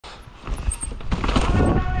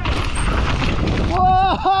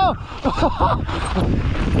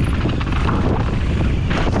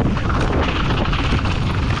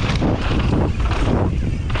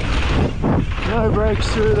No brakes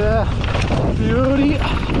through there. Beauty.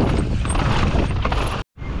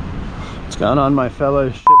 What's going on, my fellow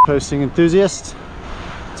shitposting enthusiasts?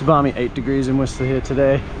 It's a balmy 8 degrees in Whistler here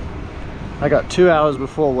today. I got 2 hours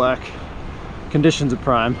before work. Conditions are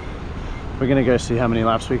prime. We're gonna go see how many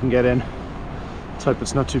laps we can get in. Let's hope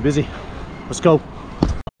it's not too busy. Let's go.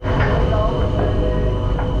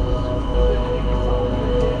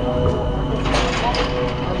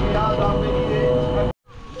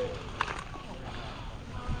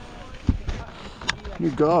 New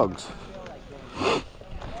gogs.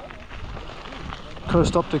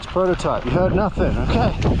 Coast Optics prototype. You heard nothing,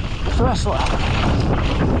 okay? Thrust lap.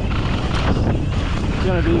 It's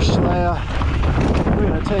gonna be Schleyer. We're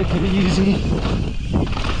gonna take it easy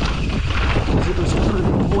because it was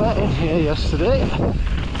pretty wet in here yesterday.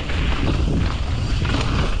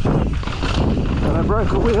 And I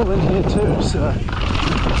broke a wheel in here too, so.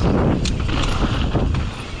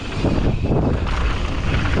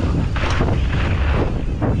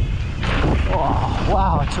 Oh,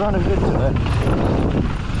 wow, it's running good today.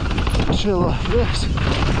 Chill like this.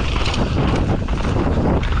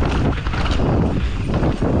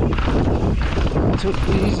 Took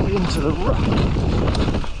easy into the rock.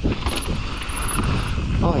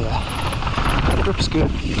 Oh yeah, grip's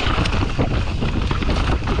good.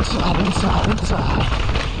 Inside, inside, inside.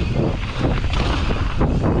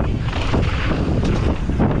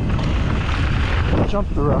 Jump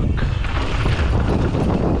the rock.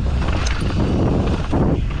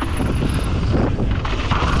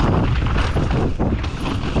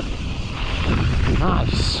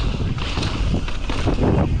 Nice.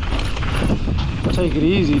 Take it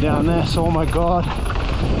easy down there. So, oh my god,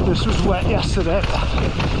 this was wet yesterday.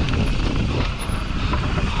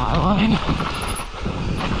 Highline.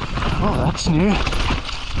 Oh, that's new.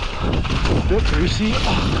 A bit greasy.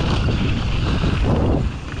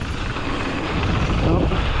 Oh,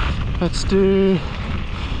 let's do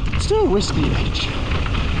a whiskey age.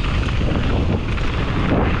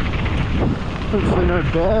 Hopefully no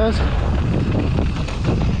bears.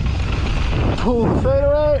 Pull the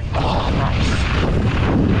fadeaway. Oh, nice.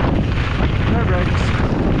 No brakes.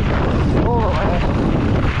 All the way.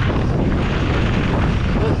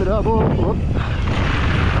 Hit the double. Whoop.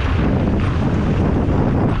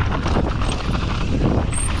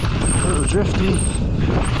 A little drifty.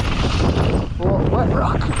 Oh, wet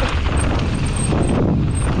rock.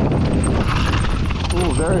 Oh,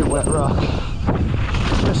 very wet rock.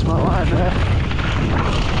 Missed my line there.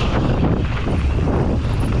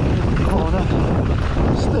 Corner.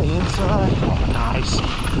 Stay inside. Oh, nice.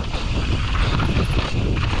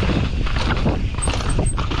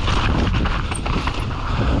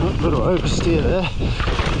 A little oversteer there.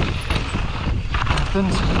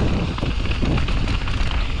 Happens.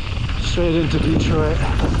 Straight into Detroit.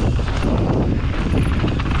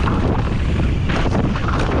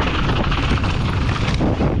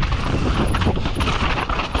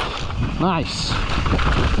 Nice.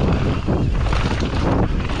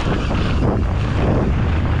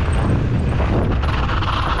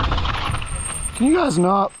 Can you guys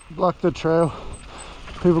not block the trail?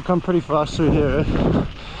 People come pretty fast through here.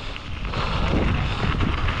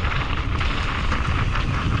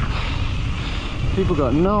 People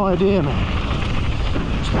got no idea,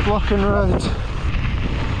 man. Just blocking roads.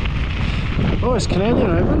 Oh, it's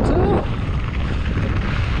Canadian Open today?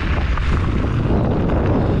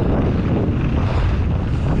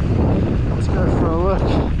 Let's go for a look.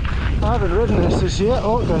 I haven't ridden this yet.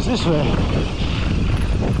 Oh, it goes this way.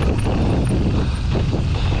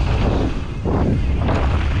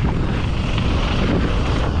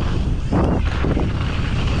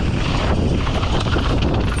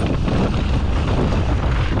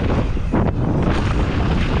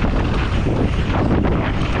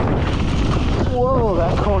 Whoa,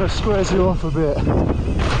 that corner squares you off a bit.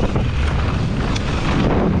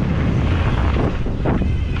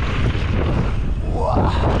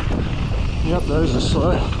 Wow. Yep, those are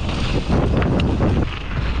slow.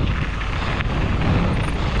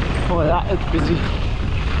 Boy, that is busy.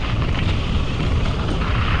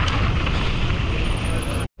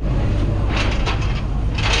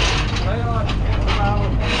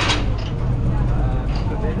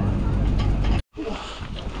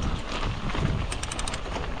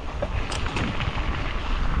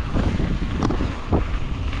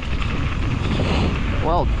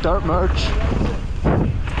 Well, dirt merch.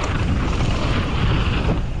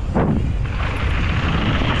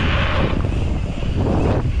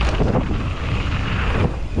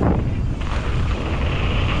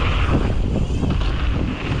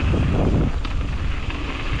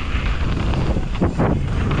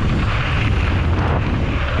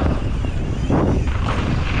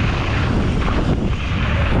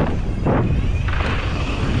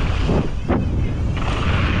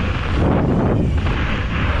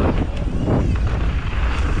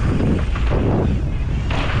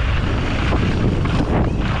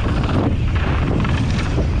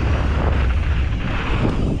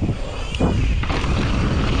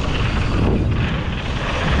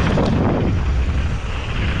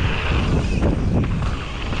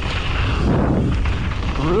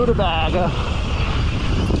 bagger.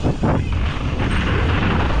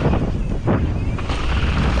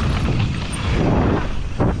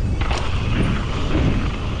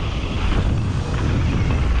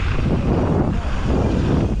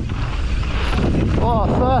 Oh,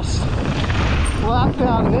 first lap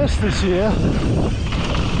down this year.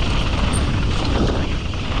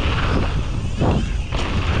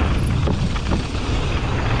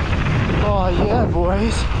 Oh yeah,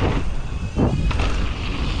 boys.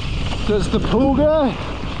 Does the pool go?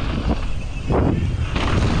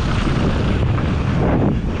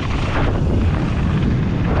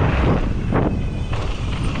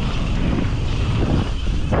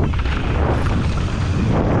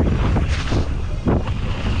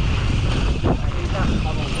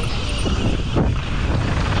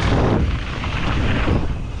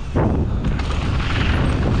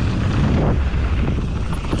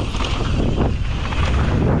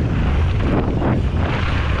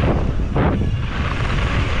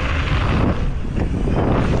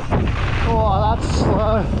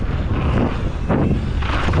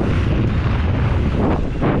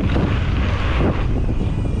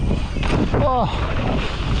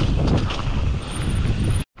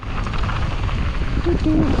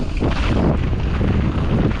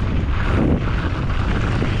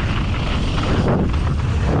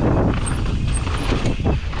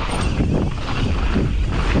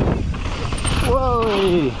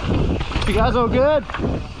 Whoa! You guys all good?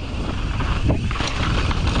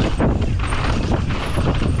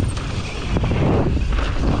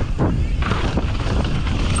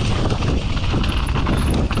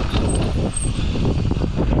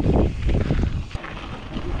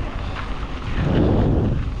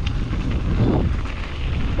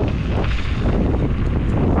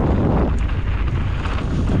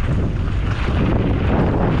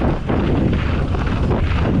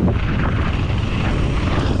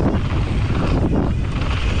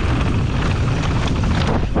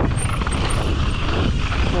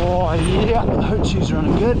 Oh yeah, the Hoochie's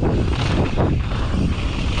running good.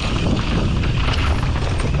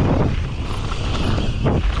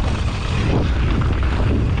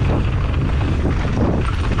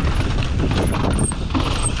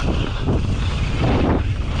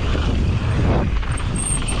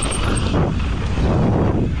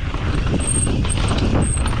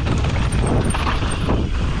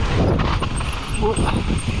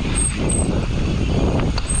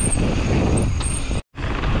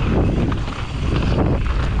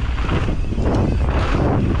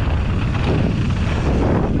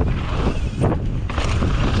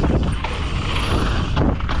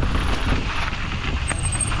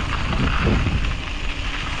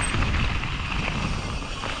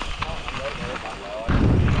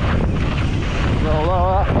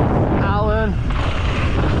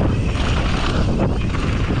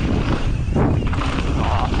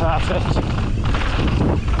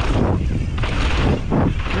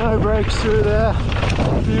 No brakes through there.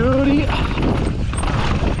 Beauty.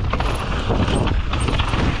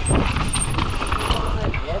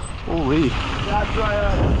 Holy. That's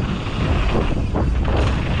right.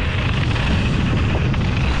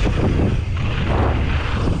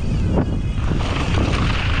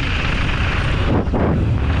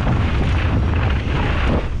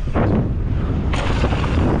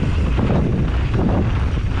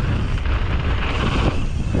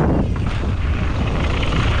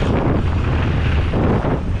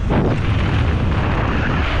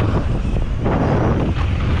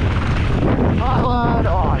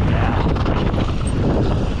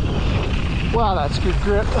 Wow, that's good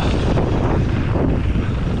grip.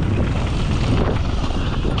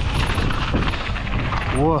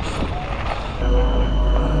 Woof.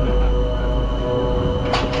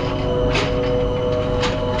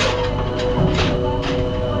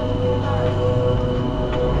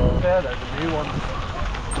 Yeah, there's a new one.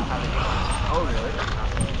 Oh, really?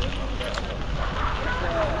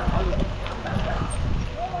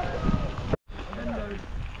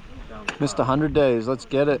 Missed 100 days, let's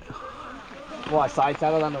get it. What, side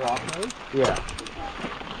saddle on the rock mode? Yeah.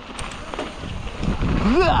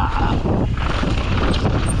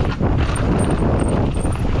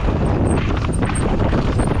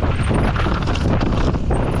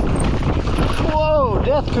 Whoa,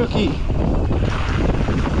 death cookie.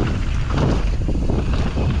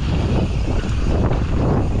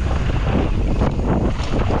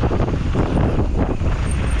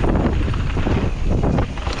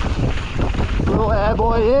 Little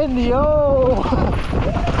airboy in, yo.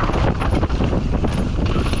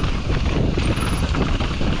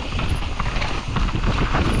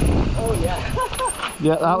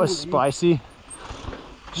 Yeah, that was spicy.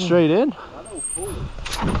 Straight in.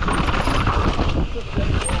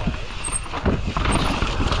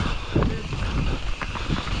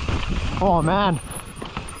 Oh man,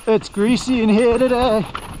 it's greasy in here today.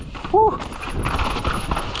 Whew.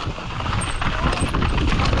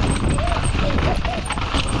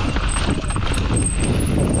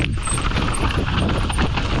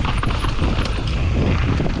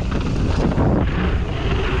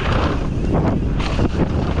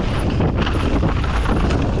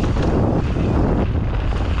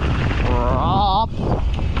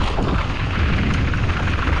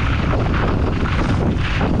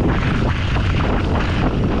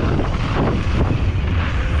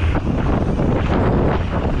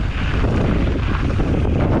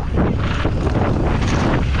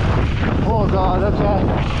 Oh god, okay.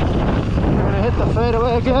 We're gonna hit the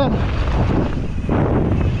fadeaway again.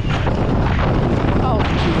 Oh,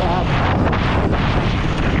 too bad.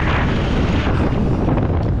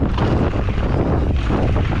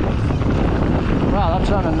 Wow,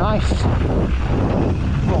 that's on a nice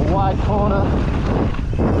little wide corner.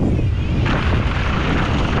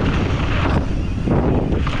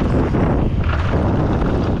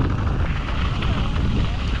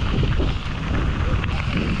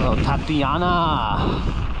 Oh, Tatiana.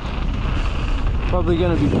 Probably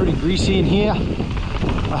going to be pretty greasy in here,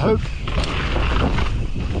 I hope.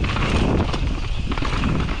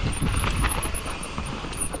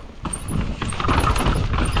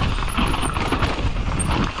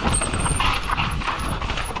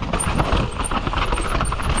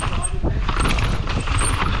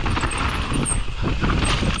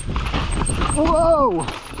 Whoa!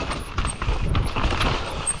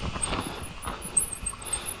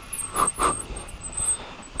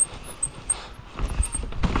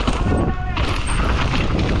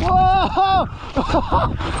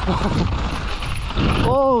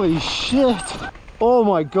 Holy shit! Oh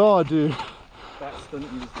my god, dude. That stunt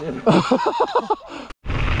you just did.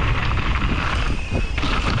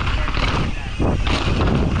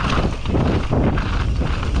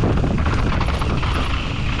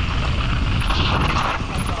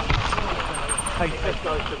 Let's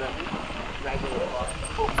go to the regular one.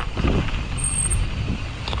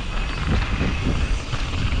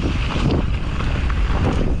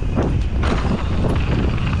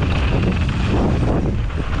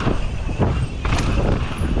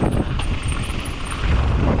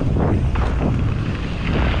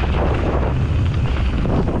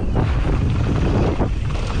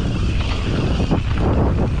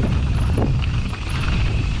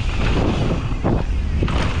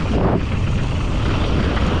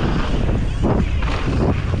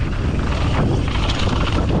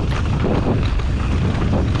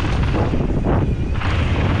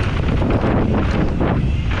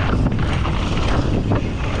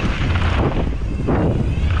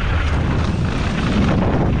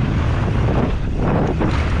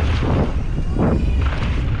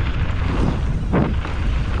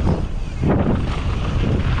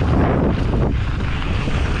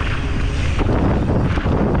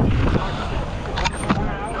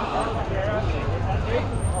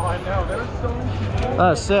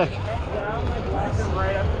 That's sick.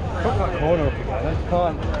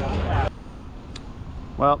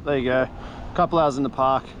 Well, there you go. A couple hours in the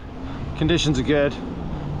park. Conditions are good.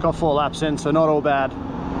 Got 4 laps in, so not all bad.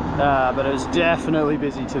 But it was definitely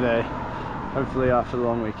busy today. Hopefully after the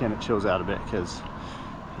long weekend it chills out a bit because,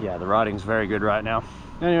 yeah, the riding's very good right now.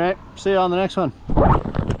 Anyway, see you on the next one.